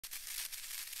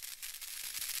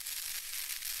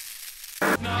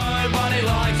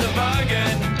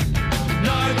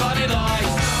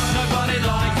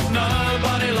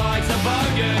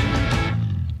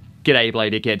G'day,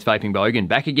 Blade Dickheads, VapingBogan,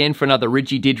 back again for another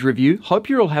Ridgy-Didge review. Hope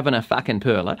you're all having a fucking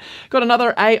perler. Got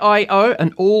another AIO,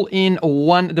 an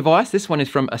all-in-one device. This one is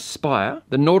from Aspire,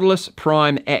 the Nautilus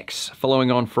Prime X,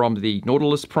 following on from the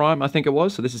Nautilus Prime, I think it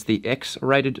was. So this is the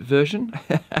X-rated version.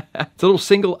 It's a little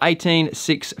single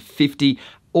 18-650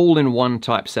 all-in-one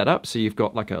type setup. So you've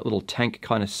got like a little tank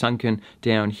kind of sunken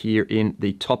down here in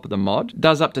the top of the mod.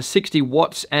 Does up to 60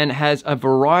 watts and has a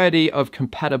variety of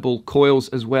compatible coils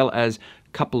as well as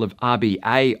couple of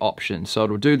RBA options. So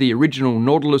it'll do the original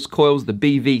Nautilus coils, the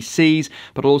BVCs,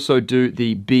 but also do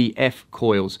the BF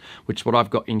coils, which is what I've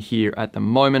got in here at the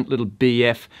moment, little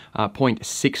BF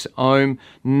 0.6 ohm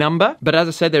number. But as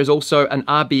I said, there's also an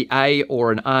RBA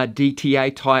or an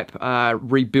RDTA type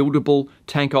rebuildable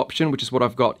tank option, which is what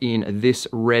I've got in this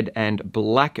red and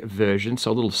black version.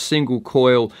 So a little single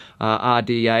coil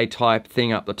RDA type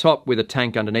thing up the top with a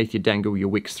tank underneath you dangle your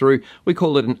wicks through. We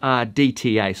call it an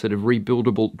RDTA, sort of rebuildable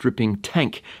dripping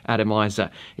tank atomizer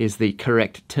is the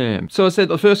correct term. So I said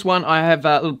the first one, I have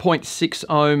a little 0.6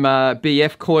 ohm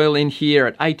BF coil in here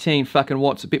at 18 fucking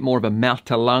watts, a bit more of a mouth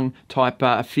to lung type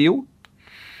feel.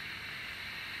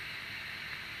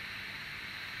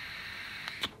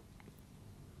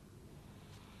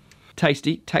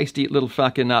 Tasty little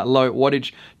fucking low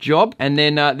wattage job. And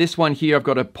then this one here, I've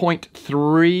got a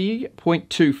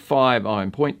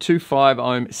 0.25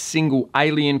 ohm single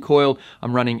alien coil.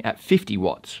 I'm running at 50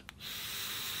 watts.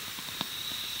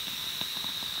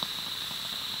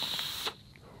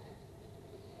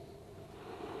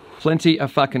 Plenty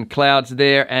of fucking clouds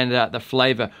there, and the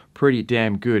flavor pretty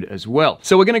damn good as well.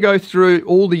 So we're going to go through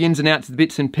all the ins and outs, the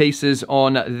bits and pieces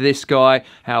on this guy,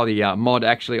 how the mod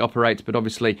actually operates, but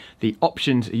obviously the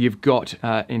options you've got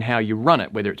in how you run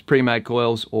it, whether it's pre-made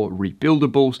coils or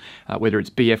rebuildables, whether it's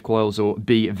BF coils or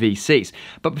BVCs.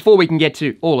 But before we can get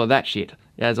to all of that shit,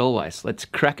 as always, let's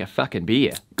crack a fucking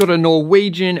beer. Got a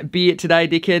Norwegian beer today,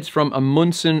 dickheads, from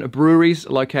Amundsen Breweries,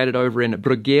 located over in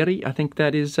Brugeri. I think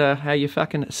that is how you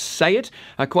fucking say it.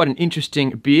 Quite an interesting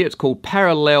beer. It's called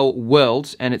Parallel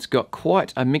Worlds, and it's got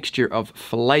quite a mixture of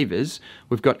flavors.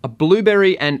 We've got a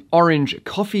blueberry and orange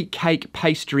coffee cake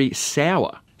pastry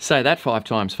sour. Say that 5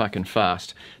 times fucking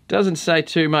fast. Doesn't say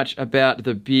too much about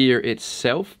the beer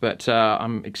itself, but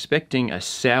I'm expecting a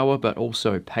sour but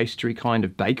also pastry kind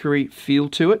of bakery feel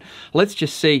to it. Let's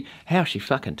just see how she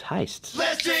fucking tastes.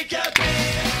 Let's drink a beer.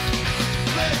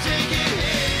 Let's drink it here.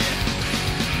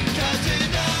 'Cause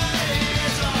tonight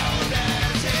it's all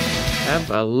that's here.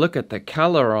 Have a look at the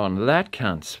colour on that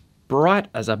cunt. Bright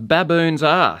as a baboon's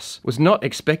ass. Was not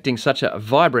expecting such a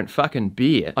vibrant fucking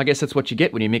beer. I guess that's what you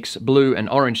get when you mix blue and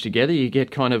orange together. You get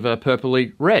kind of a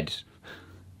purpley red.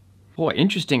 Boy,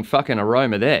 interesting fucking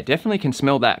aroma there. Definitely can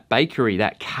smell that bakery,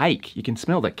 that cake. You can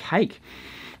smell the cake.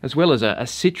 As well as a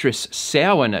citrus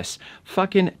sourness.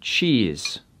 Fucking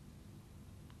cheers.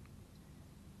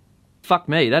 Fuck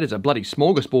me, that is a bloody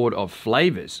smorgasbord of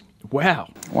flavors.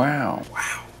 Wow. Wow.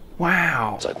 Wow.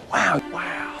 Wow. It's like, wow.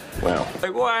 Wow. Wow.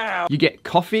 Like, wow. You get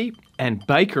coffee and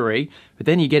bakery, but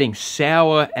then you're getting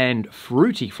sour and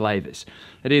fruity flavors.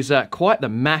 It is quite the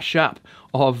mashup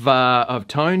of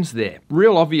tones there.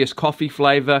 Real obvious coffee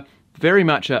flavor, very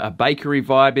much a bakery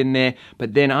vibe in there,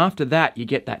 but then after that you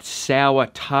get that sour,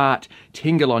 tart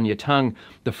tingle on your tongue,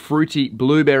 the fruity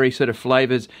blueberry sort of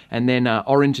flavors, and then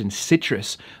orange and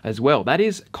citrus as well. That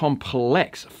is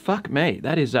complex. Fuck me,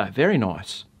 that is very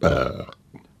nice.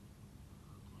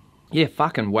 Yeah,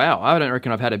 fucking wow. I don't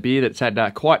reckon I've had a beer that's had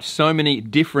quite so many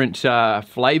different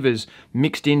flavors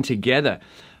mixed in together.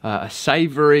 A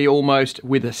savory almost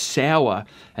with a sour,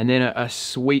 and then a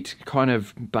sweet kind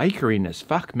of bakeryness.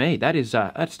 Fuck me, that is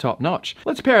that's top notch.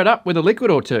 Let's pair it up with a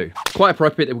liquid or two. It's quite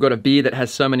appropriate that we've got a beer that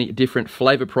has so many different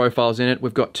flavor profiles in it.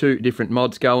 We've got 2 different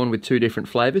mods going with 2 different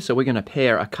flavors, so we're gonna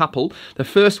pair a couple. The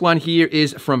first one here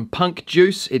is from Punk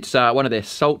Juice. It's one of their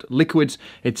salt liquids.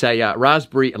 It's a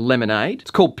raspberry lemonade.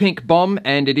 It's called Pink Bomb,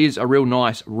 and it is a real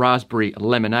nice raspberry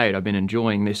lemonade. I've been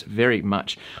enjoying this very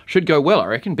much. Should go well, I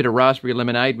reckon. Bit of raspberry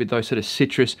lemonade with those sort of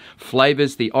citrus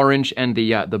flavors, the orange and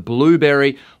the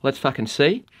blueberry. Let's fucking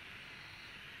see.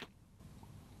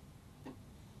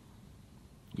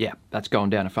 Yeah, that's going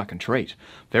down a fucking treat.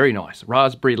 Very nice.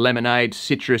 Raspberry lemonade,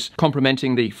 citrus,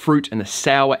 complementing the fruit and the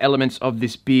sour elements of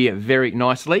this beer very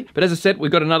nicely. But as I said, we've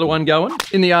got another one going.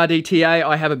 In the RDTA,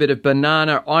 I have a bit of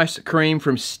banana ice cream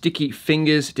from Sticky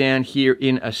Fingers down here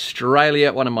in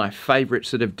Australia. One of my favorite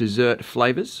sort of dessert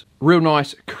flavors. Real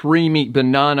nice creamy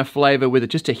banana flavor with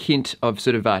just a hint of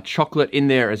sort of chocolate in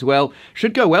there as well.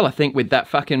 Should go well, I think, with that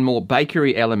fucking more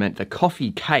bakery element, the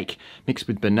coffee cake mixed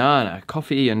with banana.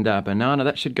 Coffee and banana,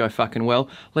 that should go fucking well.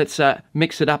 Let's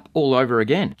mix it up all over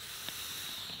again.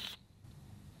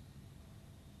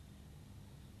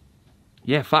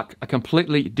 yeah, fuck, a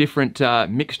completely different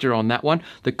mixture on that one.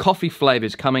 The coffee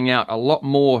flavors coming out a lot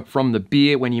more from the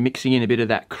beer when you're mixing in a bit of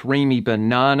that creamy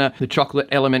banana. The chocolate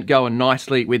element going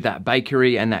nicely with that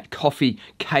bakery and that coffee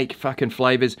cake fucking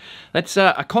flavors. That's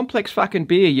a complex fucking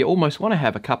beer. You almost want to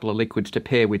have a couple of liquids to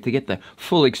pair with to get the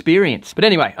full experience. But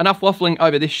anyway, enough waffling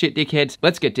over this shit, dickheads.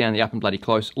 Let's get down the up and bloody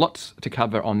close. Lots to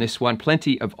cover on this one.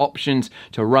 Plenty of options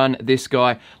to run this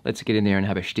guy. Let's get in there and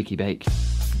have a sticky bake.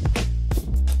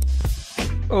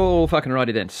 Oh, fucking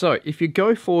righty then. So, if you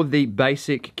go for the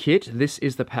basic kit, this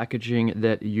is the packaging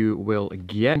that you will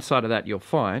get. Inside of that, you'll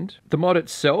find the mod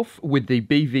itself with the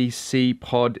BVC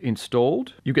pod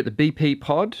installed. You get the BP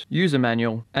pod, user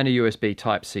manual, and a USB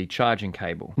Type-C charging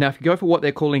cable. Now, if you go for what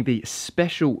they're calling the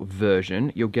special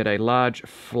version, you'll get a large,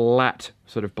 flat,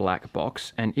 sort of black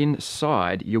box, and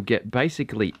inside you'll get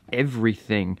basically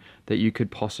everything that you could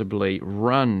possibly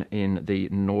run in the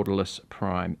Nautilus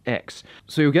Prime X.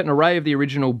 So you'll get an array of the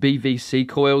original BVC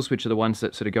coils, which are the ones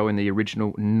that sort of go in the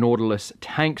original Nautilus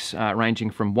tanks, ranging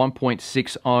from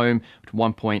 1.6 ohm to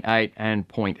 1.8 and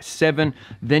 0.7.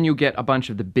 Then you'll get a bunch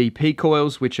of the BP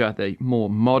coils, which are the more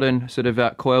modern sort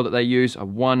of coil that they use, a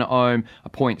 1 ohm, a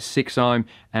 0.6 ohm,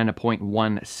 and a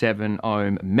 0.17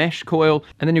 ohm mesh coil.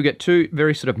 And then you'll get two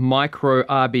very sort of micro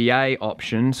RBA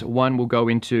options. One will go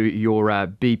into your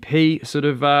BP sort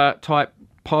of type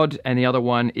pod, and the other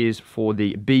one is for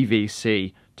the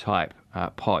BVC type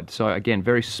pod. So again,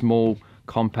 very small,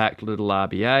 compact little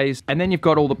RBAs. And then you've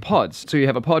got all the pods. So you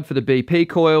have a pod for the BP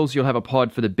coils, you'll have a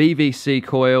pod for the BVC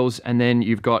coils, and then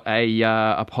you've got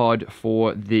a pod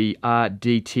for the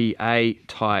RDTA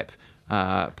type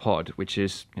pod, which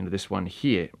is, you know, this one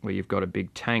here, where you've got a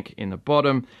big tank in the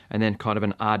bottom and then kind of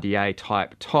an RDA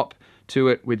type top to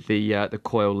it with the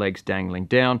coil legs dangling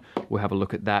down. We'll have a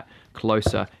look at that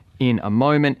closer in a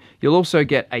moment. You'll also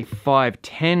get a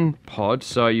 510 pod,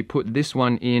 so you put this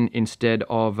one in instead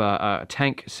of a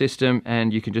tank system,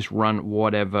 and you can just run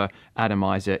whatever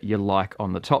atomizer you like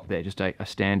on the top there, just a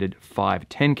standard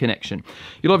 510 connection.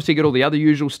 You'll obviously get all the other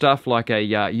usual stuff like a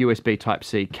USB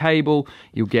Type-C cable.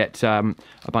 You'll get a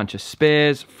bunch of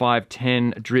spares,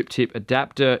 510 drip tip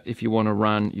adapter if you want to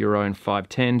run your own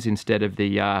 510s instead of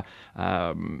the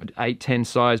 810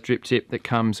 size drip tip that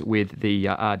comes with the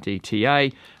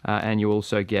RDTA, and you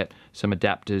also get some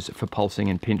adapters for pulsing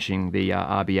and pinching the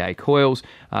RBA coils.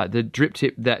 The drip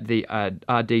tip that the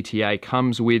RDTA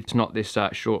comes with, it's not this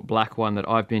short black one that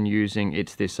I've been using,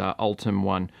 it's this Ultim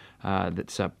one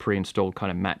that's pre-installed,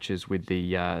 kind of matches with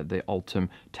the Ultim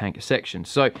tank section.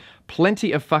 So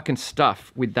plenty of fucking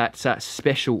stuff with that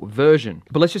special version.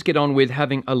 But let's just get on with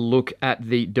having a look at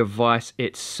the device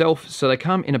itself. So they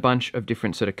come in a bunch of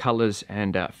different sort of colors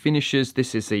and finishes.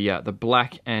 This is the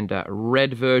black and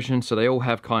red version. So they all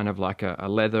have kind of like a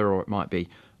leather, or it might be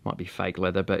fake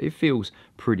leather, but it feels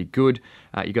pretty good.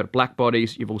 You've got black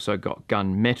bodies, you've also got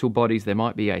gunmetal bodies. There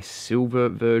might be a silver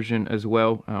version as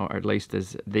well, or at least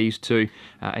there's these two.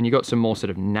 And you've got some more sort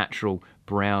of natural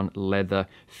brown leather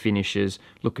finishes.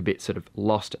 Look a bit sort of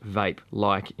Lost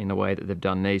Vape-like in the way that they've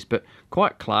done these, but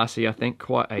quite classy, I think.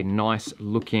 Quite a nice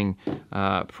looking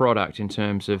product in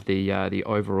terms of the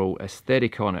overall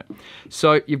aesthetic on it.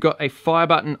 So you've got a fire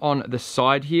button on the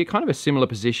side here, kind of a similar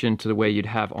position to the way you'd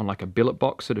have on like a billet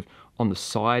box, sort of on the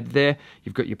side there.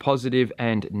 You've got your positive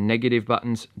and negative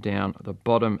buttons down the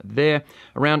bottom there.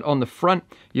 Around on the front,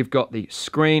 you've got the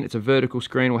screen. It's a vertical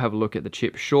screen. We'll have a look at the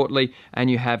chip shortly.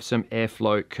 And you have some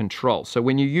airflow control. So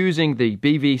when you're using the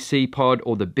BVC pod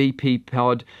or the BP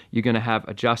pod, you're going to have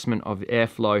adjustment of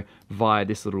airflow via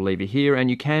this little lever here, and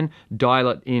you can dial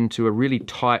it into a really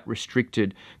tight,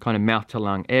 restricted kind of mouth to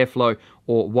lung airflow,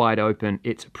 or wide open,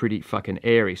 it's pretty fucking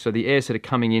airy. So the air's sort of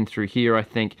coming in through here, I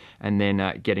think, and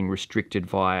then getting restricted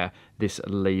via this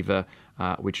lever,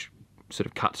 which sort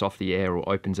of cuts off the air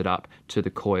or opens it up to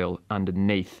the coil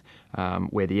underneath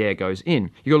where the air goes in.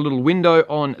 You've got a little window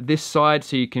on this side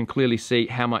so you can clearly see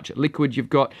how much liquid you've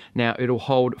got. Now it'll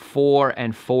hold 4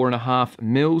 and 4.5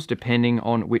 mils depending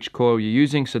on which coil you're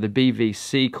using. So the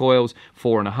BVC coils,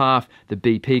 4.5. The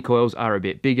BP coils are a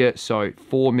bit bigger, so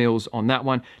 4 mils on that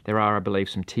one. There are, I believe,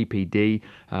 some TPD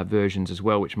versions as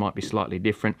well, which might be slightly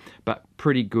different, but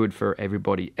pretty good for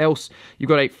everybody else. You've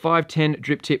got a 510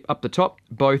 drip tip up the top.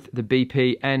 Both the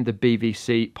BP and the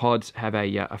BVC pods have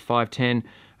a 510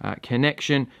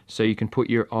 connection, so you can put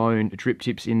your own drip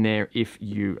tips in there if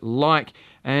you like,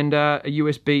 and a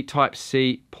USB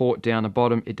Type-C port down the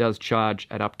bottom. It does charge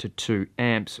at up to 2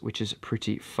 amps, which is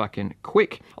pretty fucking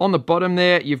quick. On the bottom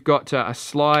there, you've got a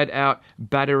slide out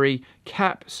battery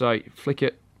cap, so you flick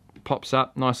it, pops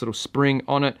up, nice little spring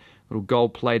on it. little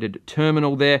gold-plated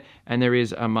terminal there, and there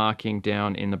is a marking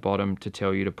down in the bottom to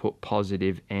tell you to put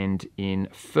positive end in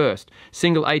first.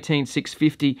 Single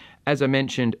 18650, as I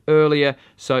mentioned earlier,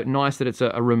 so nice that it's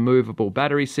a removable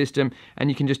battery system, and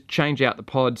you can just change out the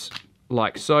pods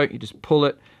like so. You just pull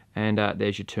it, and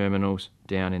there's your terminals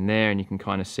down in there, and you can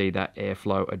kind of see that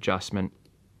airflow adjustment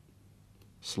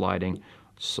sliding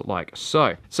like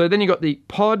so. So then you got the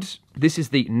pod. This is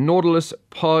the Nautilus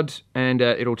pod, and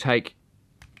it'll take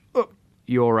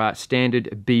your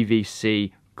standard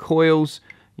BVC coils.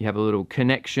 You have a little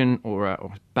connection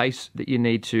or base that you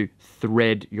need to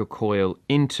thread your coil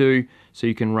into, so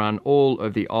you can run all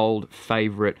of the old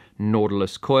favorite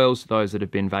Nautilus coils. Those that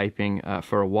have been vaping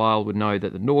for a while would know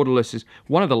that the Nautilus is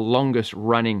one of the longest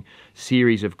running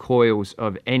series of coils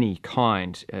of any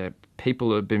kind.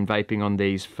 People have been vaping on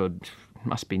these for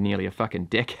must be nearly a fucking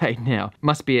decade now.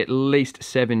 Must be at least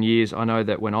 7 years. I know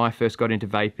that when I first got into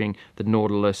vaping, the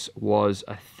Nautilus was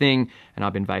a thing, and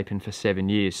I've been vaping for 7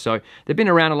 years. So they've been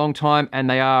around a long time, and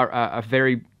they are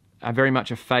very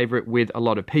much a favorite with a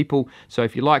lot of people. So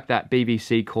if you like that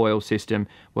BVC coil system,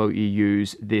 well, you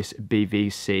use this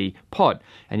BVC pod.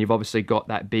 And you've obviously got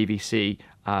that BVC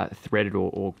threaded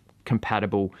or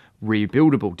compatible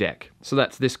rebuildable deck. So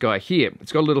that's this guy here.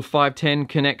 It's got a little 510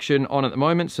 connection on at the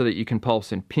moment so that you can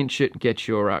pulse and pinch it, get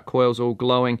your coils all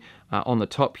glowing. On the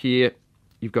top here,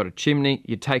 you've got a chimney.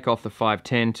 You take off the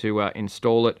 510 to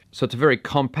install it. So it's a very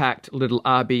compact little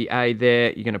RBA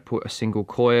there. You're going to put a single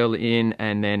coil in,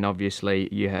 and then obviously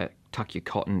you tuck your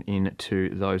cotton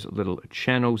into those little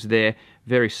channels there.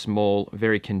 Very small,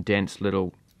 very condensed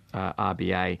little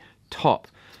RBA top.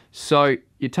 So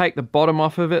you take the bottom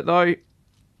off of it though,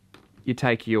 you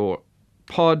take your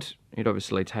pod, you'd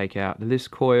obviously take out this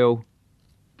coil,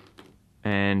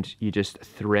 and you just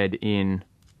thread in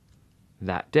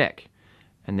that deck.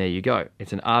 And there you go.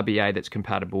 It's an RBA that's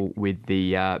compatible with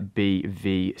the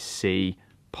BVC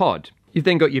pod. You've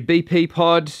then got your BP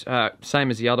pod, same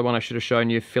as the other one I should have shown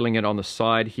you, filling it on the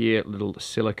side here, little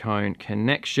silicone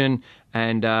connection,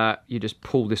 and you just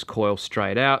pull this coil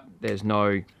straight out. There's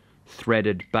no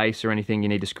threaded base or anything you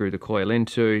need to screw the coil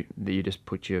into. You just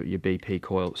put your BP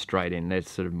coil straight in. That's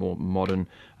sort of more modern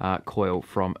coil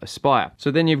from Aspire.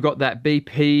 So then you've got that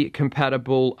BP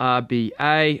compatible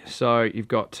RBA. So you've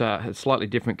got a slightly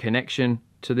different connection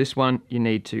to this one. You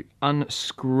need to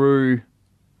unscrew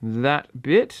that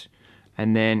bit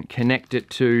and then connect it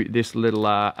to this little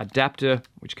adapter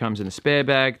which comes in a spare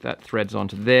bag that threads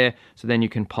onto there. So then you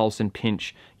can pulse and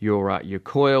pinch your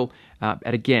coil.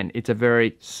 And again, it's a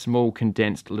very small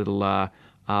condensed little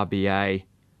RBA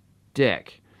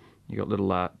deck. You've got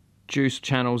little juice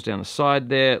channels down the side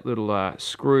there, little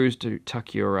screws to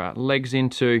tuck your legs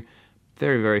into.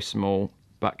 Very, very small,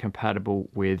 but compatible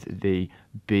with the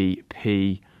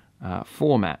BP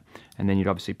format. And then you'd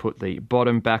obviously put the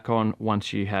bottom back on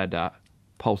once you had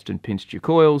pulsed and pinched your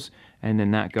coils, and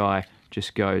then that guy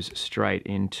just goes straight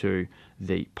into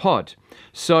the pod.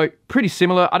 So pretty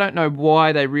similar. I don't know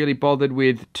why they really bothered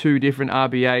with two different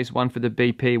RBAs, one for the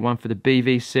BP, one for the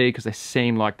BVC, because they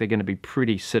seem like they're going to be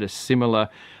pretty sort of similar.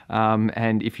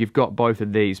 And if you've got both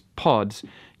of these pods,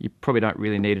 you probably don't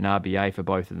really need an RBA for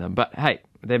both of them. But hey,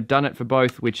 they've done it for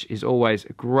both, which is always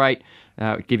great,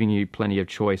 giving you plenty of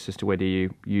choice as to whether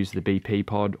you use the BP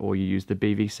pod or you use the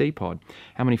BVC pod.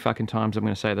 How many fucking times I'm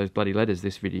going to say those bloody letters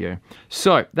this video?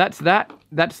 So that's that.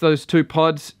 That's those two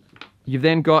pods. You've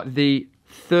then got the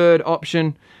third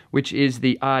option, which is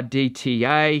the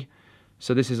RDTA.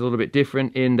 So this is a little bit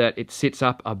different in that it sits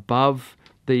up above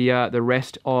the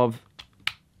rest of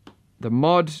the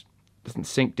mod. Doesn't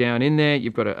sink down in there.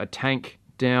 You've got a tank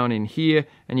down in here,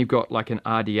 and you've got like an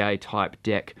RDA type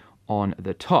deck on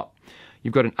the top.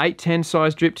 You've got an 810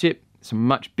 size drip tip. It's a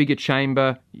much bigger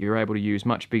chamber. You're able to use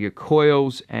much bigger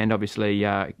coils, and obviously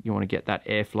you want to get that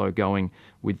airflow going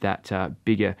with that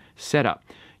bigger setup.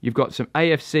 You've got some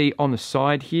AFC on the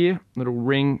side here, little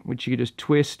ring which you just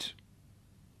twist.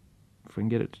 If we can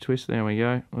get it to twist, there we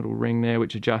go. Little ring there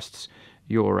which adjusts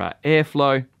your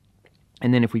airflow.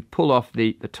 And then if we pull off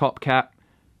the top cap,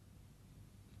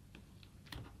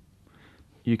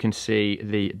 you can see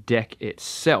the deck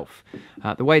itself.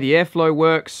 The way the airflow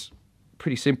works,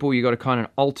 pretty simple. You've got a kind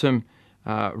of Ultim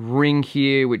ring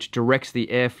here which directs the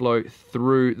airflow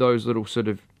through those little sort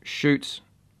of chutes.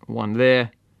 One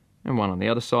there and one on the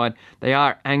other side. They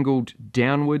are angled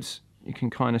downwards. You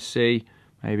can kind of see,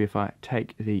 maybe if I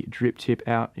take the drip tip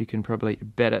out, you can probably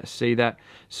better see that.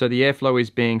 So the airflow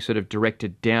is being sort of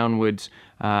directed downwards,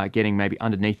 getting maybe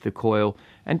underneath the coil,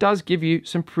 and does give you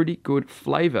some pretty good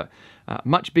flavor.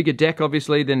 Much bigger deck,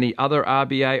 obviously, than the other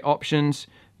RBA options.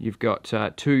 You've got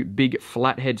 2 big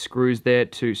flathead screws there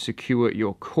to secure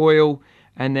your coil,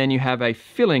 and then you have a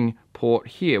filling port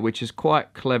here, which is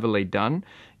quite cleverly done.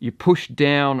 You push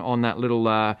down on that little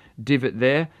divot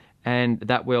there, and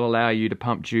that will allow you to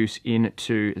pump juice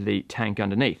into the tank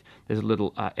underneath. There's a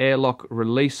little airlock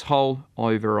release hole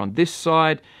over on this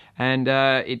side, and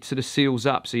it sort of seals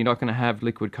up, so you're not going to have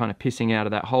liquid kind of pissing out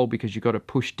of that hole, because you've got to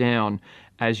push down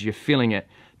as you're filling it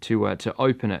to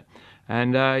open it.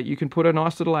 And you can put a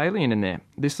nice little alien in there.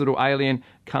 This little alien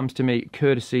comes to me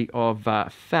courtesy of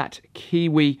Fat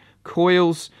Kiwi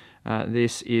Coils.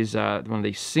 This is one of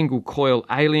these single coil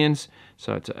aliens,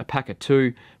 so it's a pack of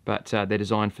 2, but they're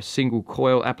designed for single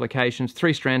coil applications.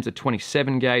 3 strands of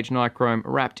 27 gauge nichrome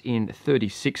wrapped in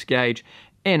 36 gauge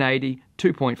N80,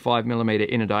 2.5mm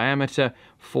inner diameter,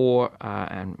 4 or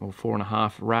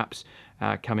 4.5 wraps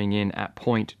coming in at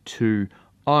 0.2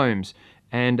 ohms.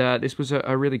 And this was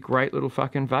a really great little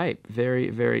fucking vape. Very,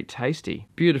 very tasty.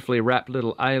 Beautifully wrapped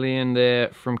little alien there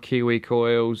from Kiwi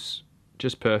Coils.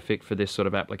 Just perfect for this sort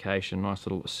of application. Nice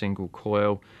little single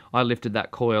coil. I lifted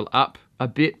that coil up a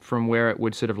bit from where it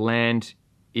would sort of land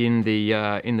in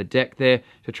the deck there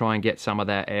to try and get some of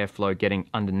that airflow getting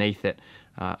underneath it.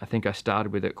 I think I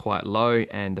started with it quite low,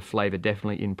 and the flavor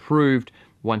definitely improved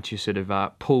once you sort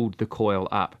of pulled the coil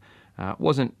up.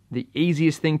 Wasn't the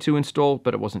easiest thing to install,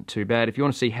 but it wasn't too bad. If you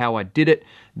want to see how I did it,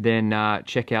 then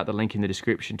check out the link in the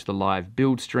description to the live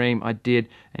build stream I did,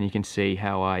 and you can see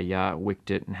how I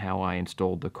wicked it and how I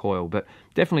installed the coil. But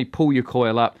definitely pull your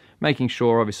coil up, making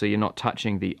sure obviously you're not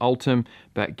touching the ultim,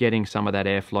 but getting some of that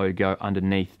airflow go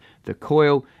underneath the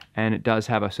coil. And it does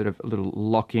have a sort of little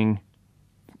locking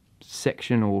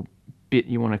section or bit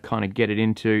you want to kind of get it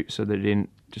into so that it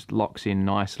just locks in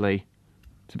nicely.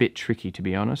 It's a bit tricky, to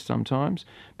be honest, sometimes,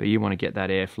 but you want to get that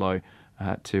airflow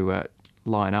to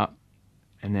line up,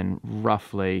 and then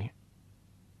roughly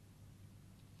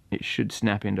it should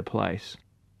snap into place.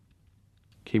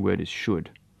 Keyword is should.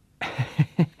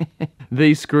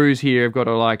 These screws here have got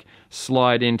to like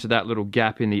slide into that little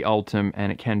gap in the ultim,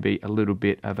 and it can be a little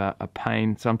bit of a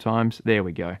pain sometimes. There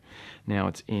we go. Now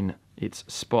it's in its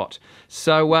spot.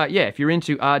 So yeah, if you're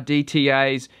into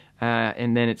RDTAs,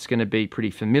 and then it's going to be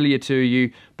pretty familiar to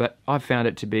you, but I've found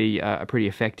it to be a pretty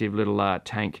effective little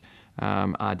tank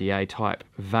RDA type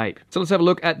vape. So let's have a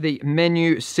look at the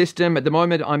menu system. At the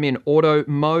moment I'm in auto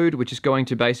mode, which is going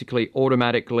to basically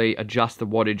automatically adjust the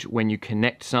wattage when you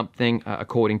connect something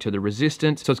according to the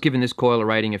resistance. So it's given this coil a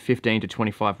rating of 15 to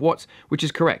 25 watts, which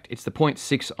is correct. It's the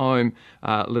 0.6 ohm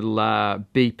little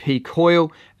BP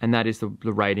coil, and that is the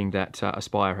rating that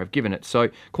Aspire have given it. So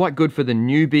quite good for the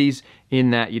newbies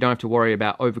in that you don't have to worry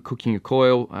about overcooking your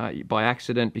coil by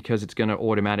accident, because it's going to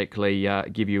automatically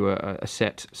give you a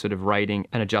set sort of rating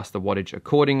and adjust the wattage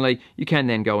accordingly. You can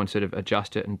then go and sort of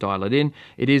adjust it and dial it in.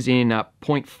 It is in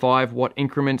 0.5 watt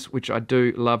increments, which I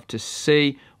do love to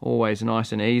see. Always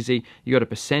nice and easy. You got a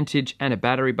percentage and a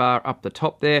battery bar up the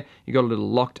top there. You got a little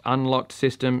locked unlocked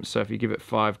system, so if you give it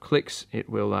 5 clicks it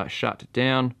will shut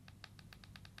down,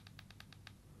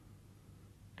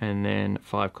 and then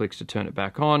 5 clicks to turn it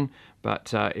back on.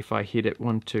 But if I hit it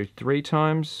 1, 2, 3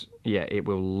 times, yeah, it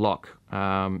will lock.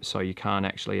 So you can't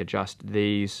actually adjust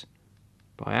these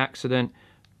by accident,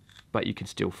 but you can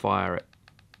still fire it.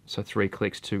 So 3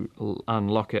 clicks to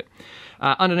unlock it.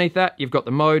 Underneath that, you've got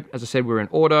the mode. As I said, we're in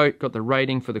auto. Got the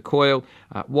rating for the coil,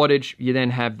 wattage. You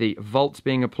then have the volts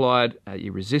being applied,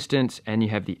 your resistance, and you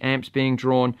have the amps being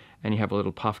drawn, and you have a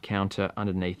little puff counter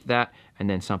underneath that, and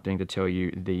then something to tell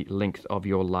you the length of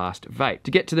your last vape.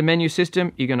 To get to the menu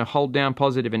system, you're going to hold down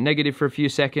positive and negative for a few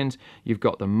seconds. You've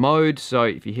got the mode, so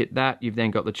if you hit that, you've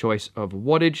then got the choice of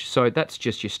wattage. So that's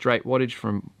just your straight wattage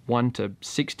from 1 to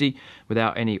 60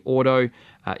 without any auto.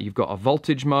 You've got a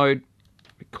voltage mode.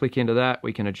 We click into that.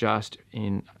 We can adjust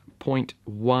in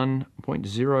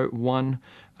 0.01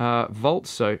 volts,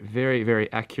 so very,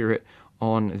 very accurate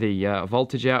on the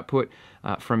voltage output,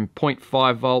 from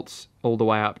 0.5 volts all the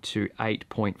way up to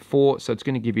 8.4. So it's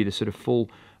going to give you the sort of full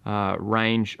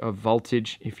range of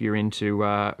voltage if you're into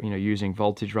using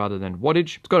voltage rather than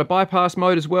wattage. It's got a bypass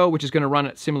mode as well, which is going to run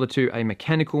it similar to a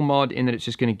mechanical mod, in that it's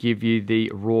just going to give you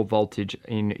the raw voltage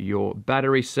in your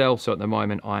battery cell. So at the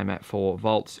moment I'm at 4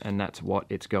 volts, and that's what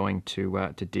it's going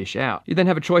to dish out. You then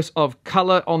have a choice of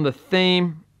color on the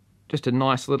theme. Just a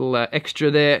nice little extra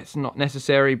there. It's not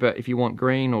necessary, but if you want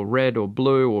green or red or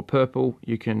blue or purple,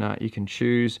 you can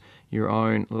choose your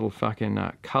own little fucking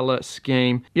color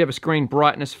scheme. You have a screen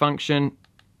brightness function.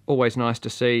 Always nice to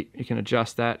see. You can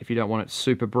adjust that. If you don't want it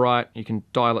super bright, you can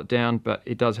dial it down, but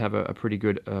it does have a pretty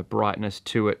good brightness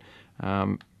to it.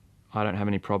 I don't have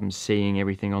any problems seeing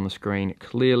everything on the screen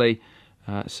clearly.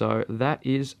 So that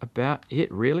is about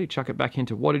it, really. Chuck it back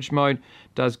into wattage mode.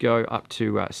 Does go up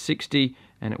to 60,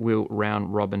 and it will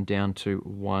round robin down to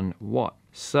 1 watt.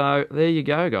 So there you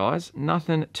go, guys.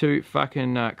 Nothing too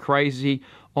fucking crazy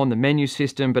on the menu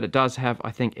system, but it does have,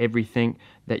 I think, everything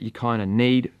that you kind of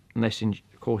need, unless of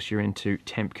course you're into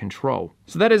temp control.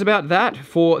 So that is about that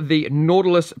for the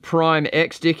Nautilus Prime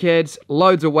X, dickheads.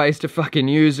 Loads of ways to fucking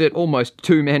use it, almost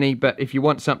too many, but if you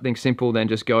want something simple, then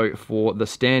just go for the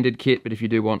standard kit. But if you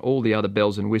do want all the other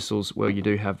bells and whistles, well, you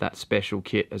do have that special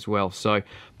kit as well. So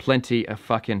plenty of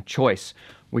fucking choice,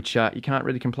 which you can't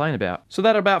really complain about. So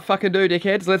that about fucking do,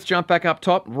 dickheads. Let's jump back up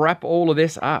top, wrap all of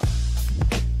this up.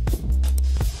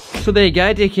 So there you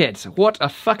go, dickheads. What a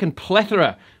fucking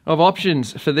plethora of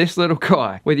options for this little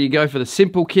guy. Whether you go for the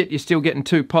simple kit, you're still getting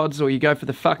 2 pods, or you go for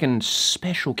the fucking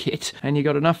special kit, and you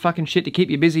got enough fucking shit to keep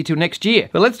you busy till next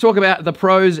year. But let's talk about the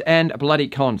pros and bloody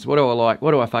cons. What do I like?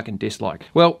 What do I fucking dislike?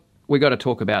 Well, we got to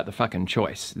talk about the fucking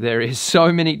choice. There is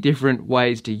so many different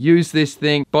ways to use this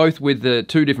thing, both with the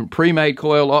 2 different pre-made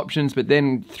coil options, but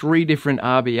then 3 different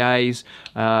RBAs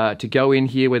to go in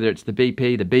here, whether it's the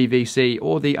BP, the BVC,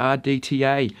 or the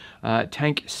RDTA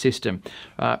tank system.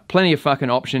 Plenty of fucking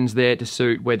options there to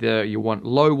suit whether you want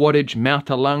low wattage, mouth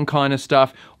to lung kind of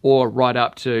stuff, or right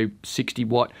up to 60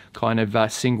 watt kind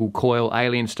of single coil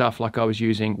alien stuff like I was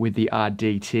using with the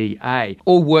RDTA.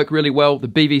 All work really well. The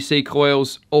BVC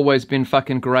coils, always been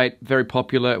fucking great, very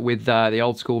popular with the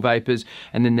old school vapors,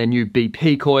 and then their new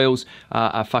BP coils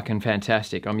are fucking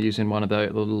fantastic. I'm using one of the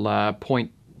little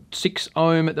 0.6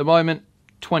 ohm at the moment,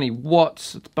 20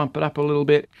 watts. Let's bump it up a little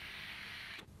bit.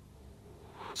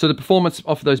 So the performance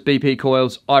off of those BP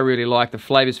coils, I really like. The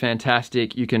flavor's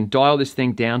fantastic. You can dial this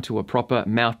thing down to a proper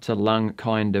mouth to lung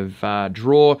kind of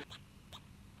draw.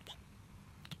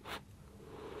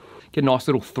 Get a nice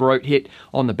little throat hit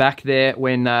on the back there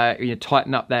when you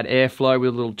tighten up that airflow with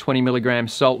a little 20 milligram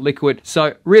salt liquid.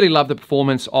 So really love the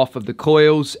performance off of the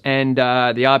coils, and the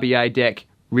RBA deck,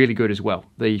 really good as well.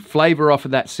 The flavor off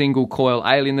of that single coil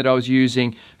alien that I was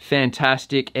using,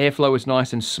 fantastic. Airflow was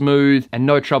nice and smooth, and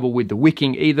no trouble with the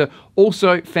wicking either.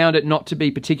 Also found it not to be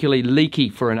particularly leaky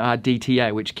for an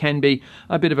RDTA, which can be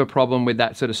a bit of a problem with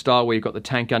that sort of style where you've got the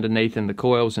tank underneath and the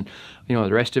coils and, you know,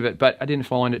 the rest of it, but I didn't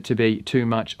find it to be too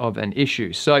much of an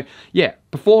issue. So yeah,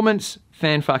 performance,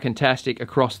 fan-fucking-tastic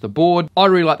across the board. I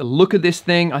really like the look of this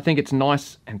thing. I think it's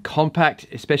nice and compact,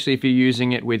 especially if you're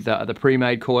using it with the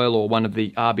pre-made coil or one of the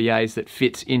RBAs that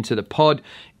fits into the pod.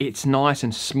 It's nice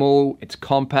and small, it's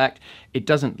compact, it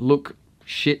doesn't look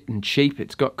shit and cheap.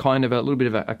 It's got kind of a little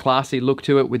bit of a classy look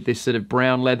to it with this sort of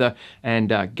brown leather and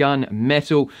gun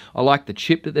metal. I like the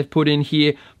chip that they've put in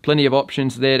here. Plenty of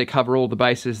options there to cover all the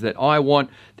bases that I want.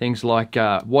 Things like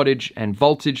wattage and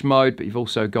voltage mode, but you've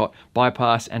also got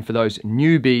bypass, and for those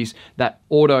newbies, that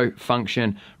auto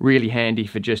function, really handy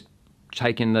for just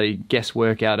taking the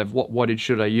guesswork out of what wattage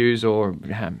should I use, or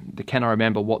can I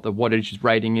remember what the wattage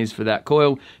rating is for that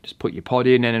coil. Just put your pod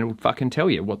in and it'll fucking tell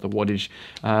you what the wattage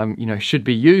you know, should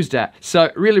be used at.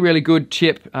 So really good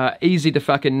chip, easy to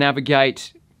fucking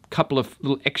navigate. Couple of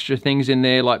little extra things in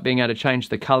there, like being able to change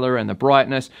the color and the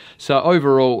brightness. So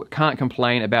overall, can't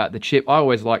complain about the chip. I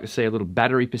always like to see a little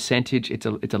battery percentage. It's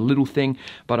a little thing,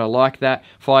 but I like that.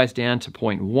 Fires down to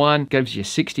 0.1, gives you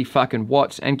 60 fucking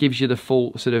watts, and gives you the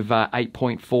full sort of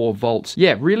 8.4 volts.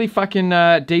 Yeah, really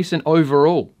fucking decent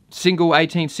overall. Single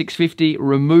 18650,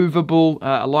 removable.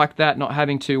 I like that, not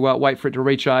having to wait for it to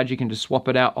recharge. You can just swap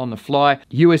it out on the fly.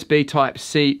 USB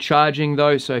Type-C charging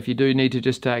though, so if you do need to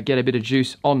just get a bit of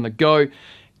juice on the go,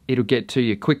 it'll get to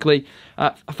you quickly.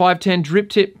 510 drip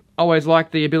tip. Always like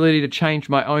the ability to change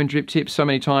my own drip tips. So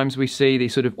many times we see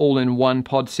these sort of all-in-one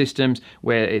pod systems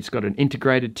where it's got an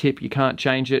integrated tip. You can't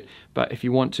change it, but if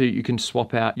you want to, you can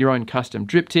swap out your own custom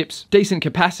drip tips. Decent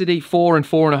capacity, 4 and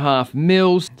 4.5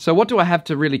 mils. So what do I have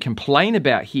to really complain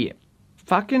about here?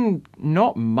 Fucking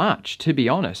not much, to be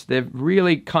honest. They've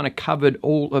really kind of covered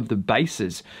all of the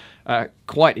bases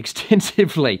quite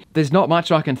extensively. There's not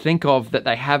much I can think of that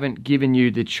they haven't given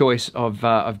you the choice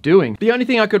of doing. The only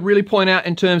thing I could really point out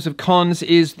in terms of cons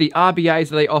is the RBAs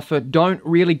that they offer don't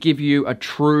really give you a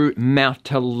true mouth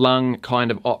to lung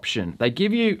kind of option. They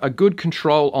give you a good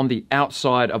control on the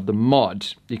outside of the mod.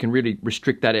 You can really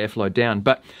restrict that airflow down,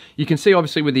 but you can see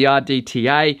obviously with the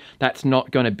RDTA, that's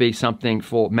not going to be something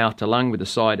for mouth to lung with the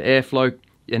side airflow.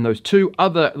 And those 2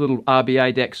 other little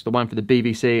RBA decks, the one for the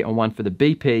BVC and one for the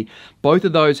BP, both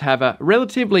of those have a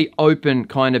relatively open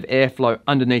kind of airflow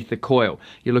underneath the coil.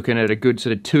 You're looking at a good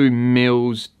sort of 2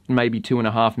 mils, maybe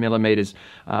 2.5 millimeters,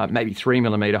 maybe 3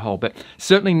 millimeter hole, but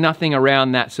certainly nothing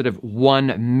around that sort of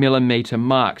 1 millimeter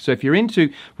mark. So if you're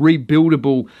into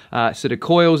rebuildable sort of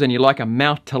coils and you like a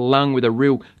mouth to lung with a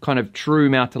real kind of true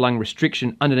mouth to lung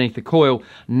restriction underneath the coil,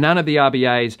 none of the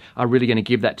RBAs are really going to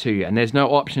give that to you. And there's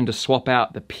no option to swap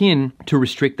out the pin to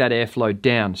restrict that airflow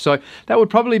down. So that would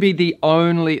probably be the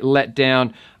only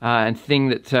letdown and thing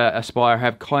that Aspire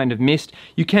have kind of missed.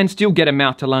 You can still get a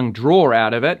mouth to lung draw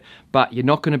out of it, but you're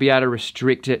not going to be able to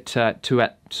restrict it to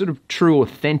a sort of true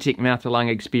authentic mouth to lung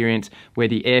experience where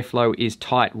the airflow is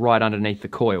tight right underneath the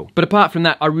coil. But apart from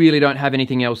that, I really don't have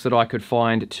anything else that I could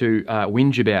find to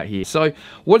whinge about here. So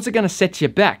what's it going to set you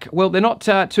back? Well, they're not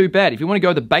too bad. If you want to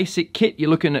go the basic kit, you're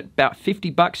looking at about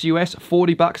 50 bucks US,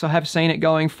 40 bucks I have seen it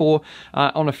going for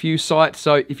on a few sites.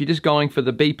 So if you're just going for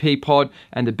the BP pod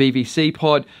and the BVC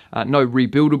pod, no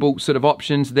rebuildable sort of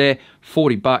options there,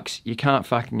 40 bucks, you can't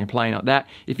fucking complain like that.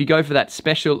 If you go for that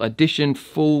special edition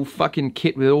full fucking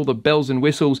kit with all the bells and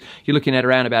whistles, you're looking at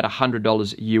around about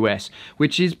 $100 US,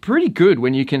 which is pretty good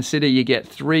when you consider you get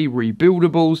 3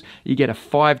 rebuildables, you get a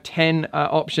 510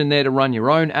 option there to run your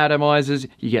own atomizers,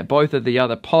 you get both of the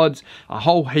other pods, a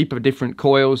whole heap of different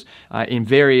coils in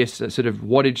various sort of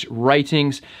wattage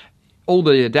ratings, all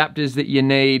the adapters that you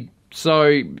need.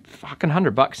 So fucking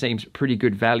 $100 seems pretty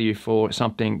good value for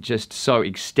something just so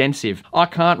extensive. I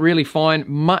can't really find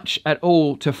much at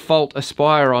all to fault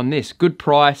Aspire on this. Good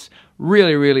price,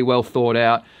 really, really well thought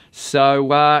out.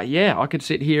 So yeah, I could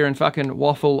sit here and fucking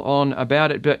waffle on about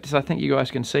it, but I think you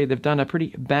guys can see they've done a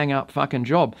pretty bang up fucking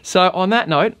job. So on that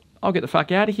note, I'll get the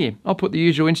fuck out of here. I'll put the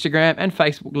usual Instagram and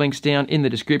Facebook links down in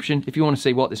the description if you want to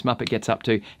see what this Muppet gets up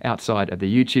to outside of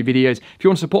the YouTube videos. If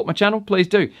you want to support my channel, please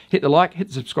do. Hit the like, hit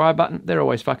the subscribe button. They're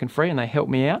always fucking free and they help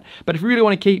me out. But if you really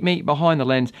want to keep me behind the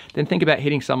lens, then think about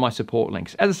hitting some of my support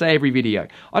links. As I say every video,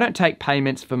 I don't take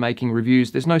payments for making reviews.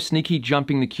 There's no sneaky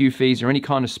jumping the queue fees or any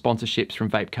kind of sponsorships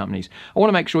from vape companies. I want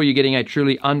to make sure you're getting a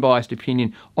truly unbiased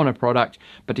opinion on a product,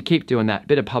 but to keep doing that, a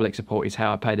bit of public support is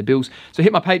how I pay the bills. So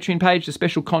hit my Patreon page, the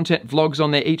special content vlogs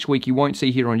on there each week you won't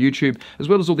see here on YouTube, as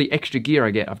well as all the extra gear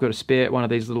I get. I've got a spare one of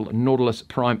these little Nautilus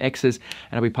Prime X's,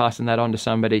 and I'll be passing that on to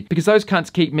somebody, because those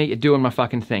cunts keep me doing my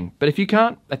fucking thing. But if you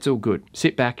can't, that's all good.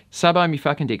 Sit back, sub-home your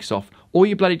fucking dicks off, or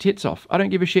your bloody tits off. I don't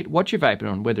give a shit what you're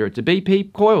vaping on, whether it's a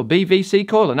BP coil, BVC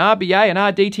coil, an RBA, an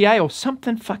RDTA, or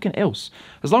something fucking else.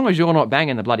 As long as you're not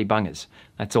banging the bloody bungers,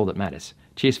 that's all that matters.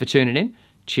 Cheers for tuning in.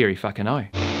 Cheery fucking O.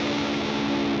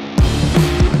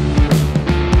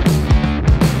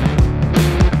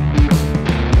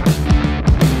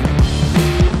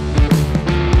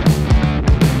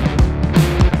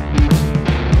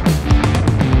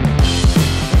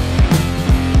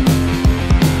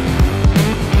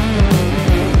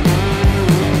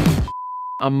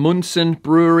 Amundsen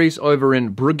breweries over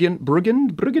in Bruggen.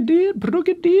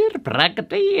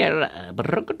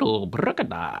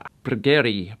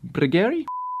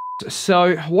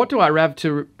 So what do I have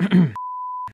to